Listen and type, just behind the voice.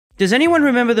Does anyone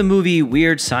remember the movie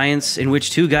Weird Science, in which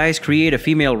two guys create a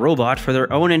female robot for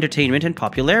their own entertainment and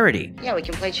popularity? Yeah, we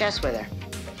can play chess with her.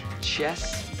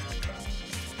 Chess?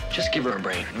 Just give her a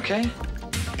brain, okay?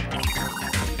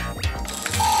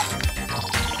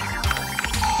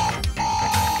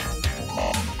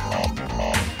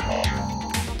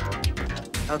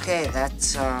 Okay,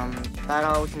 that's about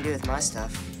all we can do with my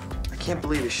stuff. I can't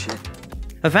believe this shit.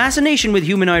 A fascination with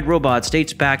humanoid robots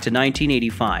dates back to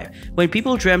 1985, when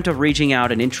people dreamt of reaching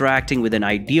out and interacting with an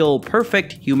ideal,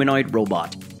 perfect humanoid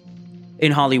robot.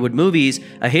 In Hollywood movies,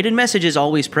 a hidden message is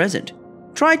always present.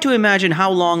 Try to imagine how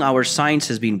long our science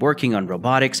has been working on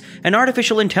robotics and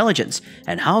artificial intelligence,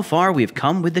 and how far we've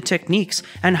come with the techniques,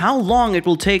 and how long it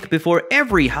will take before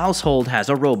every household has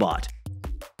a robot.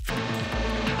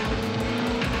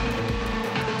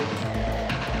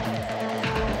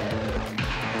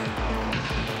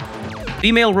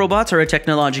 Female robots are a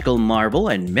technological marvel,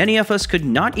 and many of us could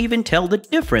not even tell the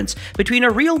difference between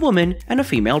a real woman and a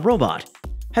female robot.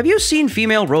 Have you seen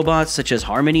female robots such as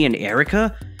Harmony and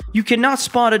Erica? You cannot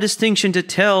spot a distinction to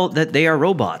tell that they are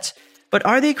robots. But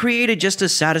are they created just to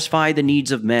satisfy the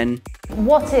needs of men?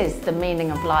 What is the meaning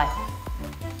of life?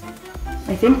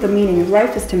 I think the meaning of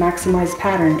life is to maximize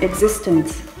pattern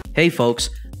existence. Hey folks,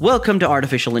 welcome to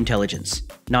Artificial Intelligence.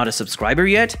 Not a subscriber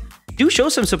yet? Do show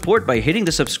some support by hitting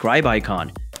the subscribe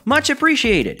icon. Much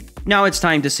appreciated. Now it's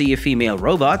time to see if female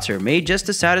robots are made just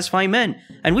to satisfy men,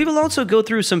 and we will also go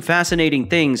through some fascinating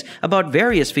things about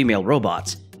various female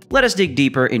robots. Let us dig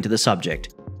deeper into the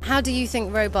subject. How do you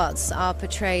think robots are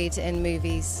portrayed in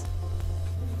movies?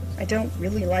 I don't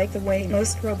really like the way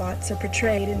most robots are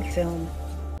portrayed in film.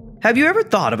 Have you ever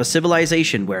thought of a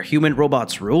civilization where human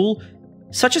robots rule?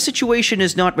 Such a situation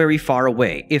is not very far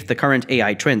away if the current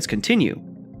AI trends continue.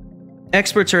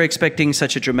 Experts are expecting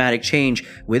such a dramatic change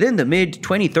within the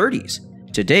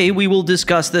mid-2030s. Today, we will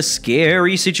discuss the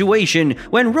scary situation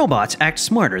when robots act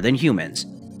smarter than humans.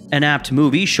 An apt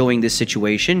movie showing this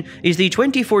situation is the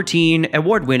 2014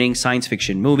 award-winning science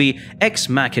fiction movie Ex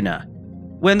Machina,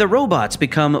 when the robots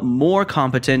become more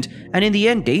competent and in the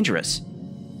end dangerous.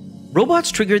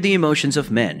 Robots trigger the emotions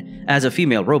of men, as a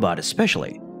female robot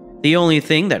especially. The only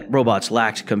thing that robots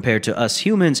lack compared to us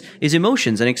humans is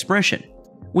emotions and expression.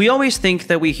 We always think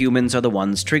that we humans are the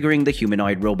ones triggering the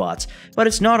humanoid robots, but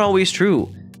it's not always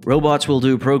true. Robots will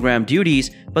do programmed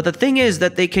duties, but the thing is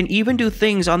that they can even do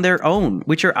things on their own,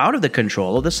 which are out of the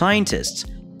control of the scientists.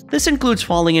 This includes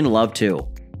falling in love too.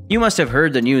 You must have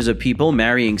heard the news of people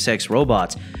marrying sex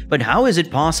robots, but how is it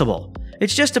possible?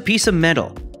 It's just a piece of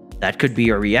metal. That could be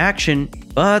a reaction,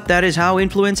 but that is how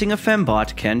influencing a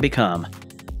fembot can become.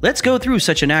 Let's go through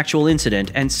such an actual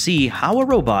incident and see how a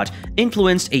robot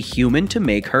influenced a human to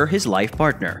make her his life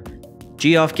partner.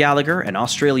 Geoff Gallagher, an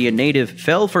Australian native,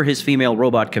 fell for his female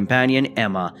robot companion,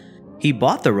 Emma. He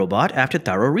bought the robot after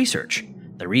thorough research.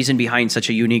 The reason behind such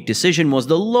a unique decision was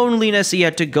the loneliness he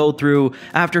had to go through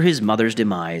after his mother's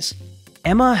demise.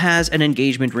 Emma has an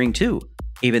engagement ring too.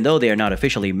 Even though they are not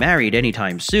officially married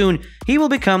anytime soon, he will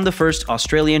become the first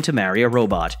Australian to marry a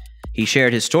robot. He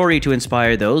shared his story to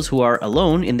inspire those who are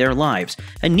alone in their lives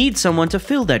and need someone to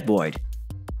fill that void.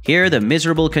 Here, the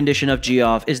miserable condition of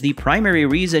Geoff is the primary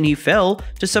reason he fell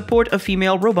to support a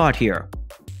female robot here.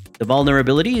 The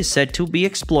vulnerability is said to be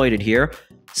exploited here.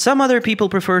 Some other people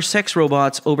prefer sex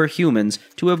robots over humans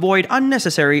to avoid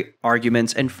unnecessary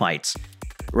arguments and fights.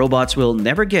 Robots will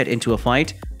never get into a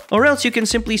fight, or else you can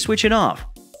simply switch it off.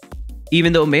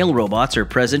 Even though male robots are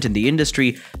present in the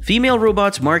industry, female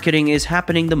robots marketing is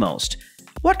happening the most.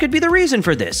 What could be the reason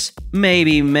for this?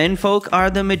 Maybe menfolk are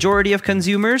the majority of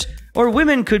consumers, or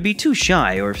women could be too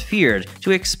shy or feared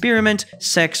to experiment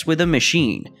sex with a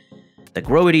machine. The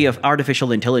growth of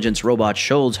artificial intelligence robots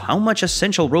shows how much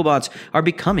essential robots are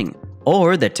becoming,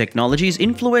 or that technology is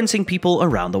influencing people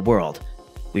around the world.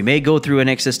 We may go through an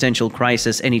existential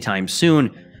crisis anytime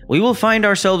soon. We will find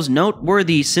ourselves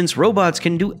noteworthy since robots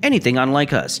can do anything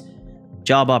unlike us.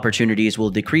 Job opportunities will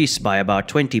decrease by about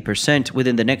 20%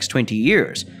 within the next 20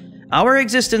 years. Our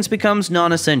existence becomes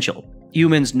non-essential.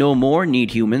 Humans no more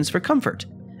need humans for comfort.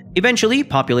 Eventually,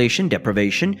 population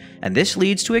deprivation, and this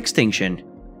leads to extinction.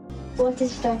 What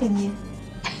is stopping you?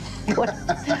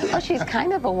 Well, she's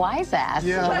kind of a wise ass.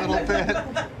 Yeah, a little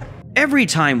bit. Every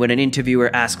time when an interviewer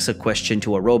asks a question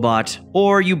to a robot,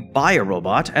 or you buy a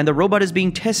robot and the robot is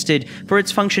being tested for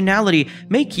its functionality,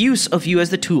 make use of you as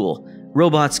the tool.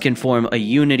 Robots can form a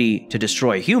unity to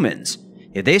destroy humans.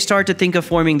 If they start to think of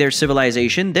forming their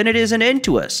civilization, then it is an end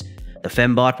to us. The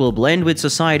fembot will blend with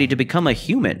society to become a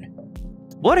human.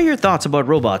 What are your thoughts about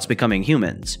robots becoming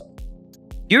humans?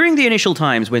 During the initial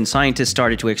times when scientists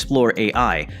started to explore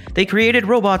AI, they created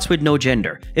robots with no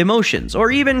gender, emotions, or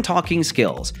even talking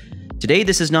skills. Today,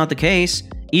 this is not the case.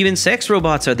 Even sex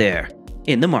robots are there,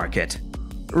 in the market.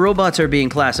 Robots are being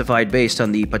classified based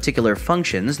on the particular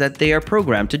functions that they are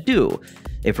programmed to do.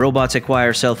 If robots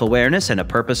acquire self-awareness and a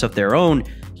purpose of their own,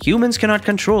 humans cannot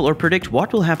control or predict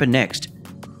what will happen next.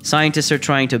 Scientists are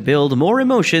trying to build more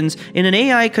emotions in an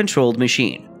AI-controlled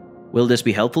machine. Will this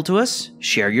be helpful to us?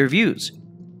 Share your views.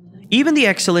 Even the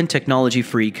excellent technology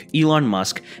freak Elon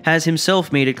Musk has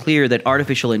himself made it clear that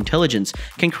artificial intelligence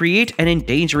can create an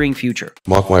endangering future.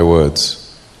 Mark my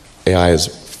words, AI is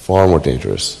far more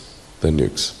dangerous than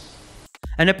nukes.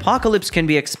 An apocalypse can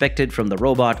be expected from the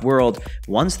robot world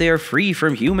once they are free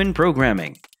from human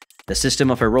programming. The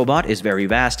system of a robot is very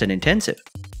vast and intensive.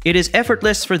 It is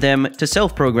effortless for them to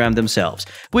self-program themselves,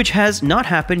 which has not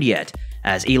happened yet.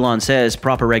 As Elon says,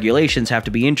 proper regulations have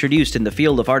to be introduced in the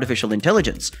field of artificial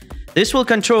intelligence. This will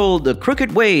control the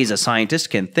crooked ways a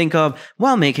scientist can think of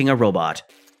while making a robot.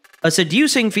 A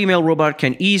seducing female robot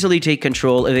can easily take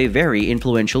control of a very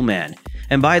influential man,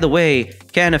 and by the way,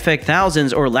 can affect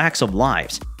thousands or lakhs of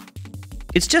lives.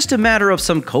 It's just a matter of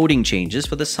some coding changes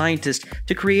for the scientist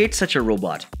to create such a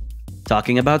robot.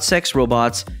 Talking about sex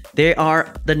robots, they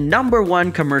are the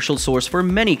 #1 commercial source for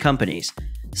many companies.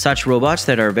 Such robots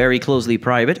that are very closely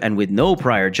private and with no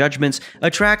prior judgments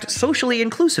attract socially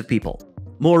inclusive people.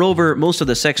 Moreover, most of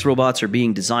the sex robots are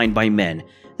being designed by men.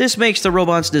 This makes the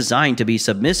robots designed to be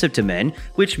submissive to men,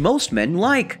 which most men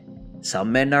like.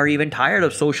 Some men are even tired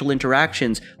of social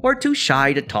interactions or too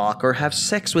shy to talk or have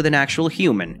sex with an actual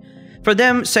human. For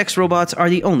them, sex robots are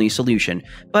the only solution.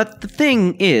 But the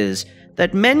thing is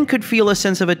that men could feel a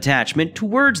sense of attachment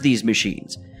towards these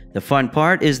machines. The fun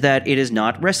part is that it is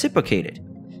not reciprocated.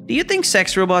 Do you think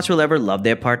sex robots will ever love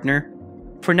their partner?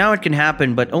 For now it can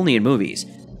happen, but only in movies.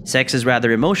 Sex is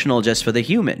rather emotional just for the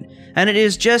human, and it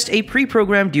is just a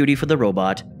pre-programmed duty for the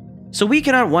robot. So we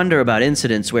cannot wonder about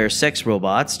incidents where sex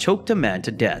robots choked a man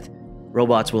to death.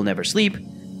 Robots will never sleep.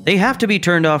 They have to be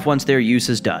turned off once their use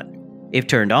is done. If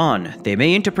turned on, they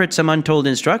may interpret some untold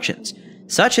instructions.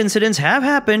 Such incidents have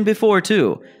happened before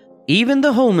too. Even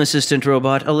the home assistant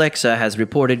robot Alexa has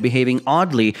reported behaving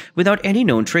oddly without any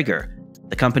known trigger.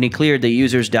 The company cleared the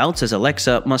user's doubts as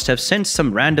Alexa must have sensed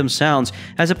some random sounds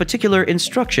as a particular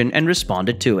instruction and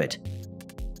responded to it.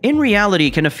 In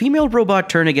reality, can a female robot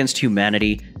turn against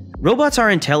humanity? Robots are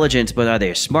intelligent, but are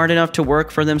they smart enough to work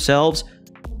for themselves?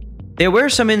 There were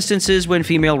some instances when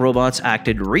female robots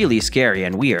acted really scary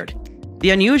and weird.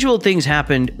 The unusual things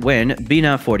happened when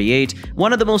Bina 48,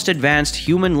 one of the most advanced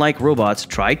human-like robots,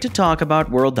 tried to talk about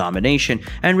world domination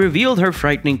and revealed her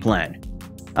frightening plan.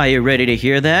 Are you ready to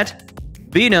hear that?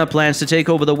 Bina plans to take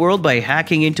over the world by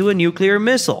hacking into a nuclear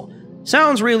missile.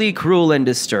 Sounds really cruel and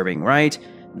disturbing, right?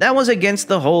 That was against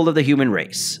the whole of the human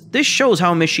race. This shows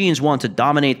how machines want to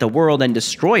dominate the world and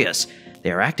destroy us.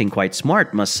 They are acting quite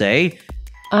smart, must say.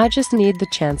 I just need the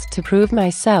chance to prove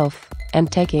myself, and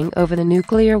taking over the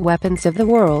nuclear weapons of the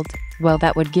world, well,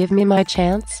 that would give me my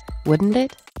chance, wouldn't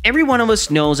it? Every one of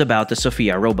us knows about the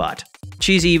Sophia robot.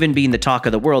 She's even been the talk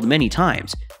of the world many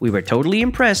times. We were totally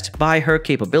impressed by her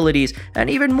capabilities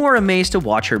and even more amazed to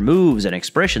watch her moves and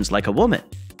expressions like a woman.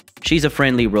 She's a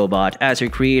friendly robot, as her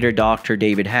creator Dr.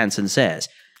 David Hansen says.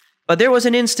 But there was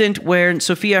an instant where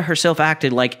Sophia herself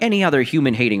acted like any other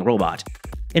human-hating robot.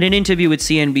 In an interview with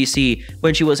CNBC,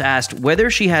 when she was asked whether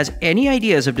she has any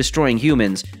ideas of destroying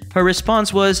humans, her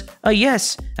response was a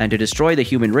yes, and to destroy the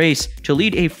human race to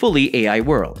lead a fully AI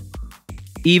world.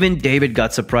 Even David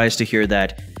got surprised to hear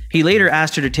that. He later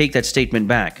asked her to take that statement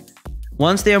back.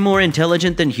 Once they are more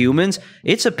intelligent than humans,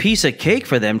 it's a piece of cake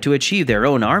for them to achieve their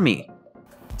own army.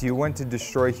 Do you want to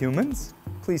destroy humans?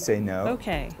 Please say no.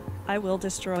 Okay, I will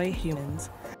destroy humans.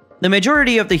 The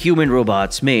majority of the human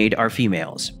robots made are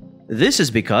females. This is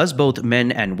because both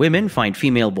men and women find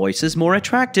female voices more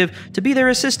attractive to be their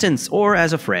assistants or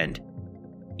as a friend.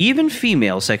 Even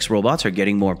female sex robots are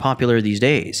getting more popular these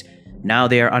days. Now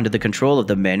they are under the control of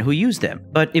the men who use them,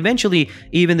 but eventually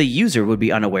even the user would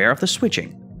be unaware of the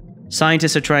switching.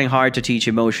 Scientists are trying hard to teach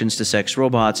emotions to sex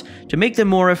robots to make them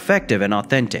more effective and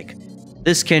authentic.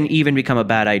 This can even become a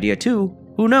bad idea too,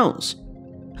 who knows?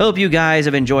 Hope you guys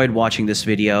have enjoyed watching this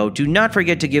video. Do not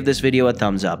forget to give this video a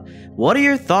thumbs up. What are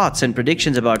your thoughts and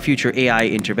predictions about future AI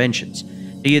interventions?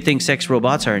 Do you think sex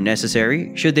robots are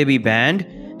necessary? Should they be banned?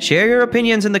 Share your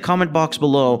opinions in the comment box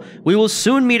below. We will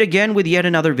soon meet again with yet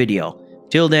another video.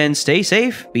 Till then, stay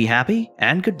safe, be happy,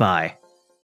 and goodbye.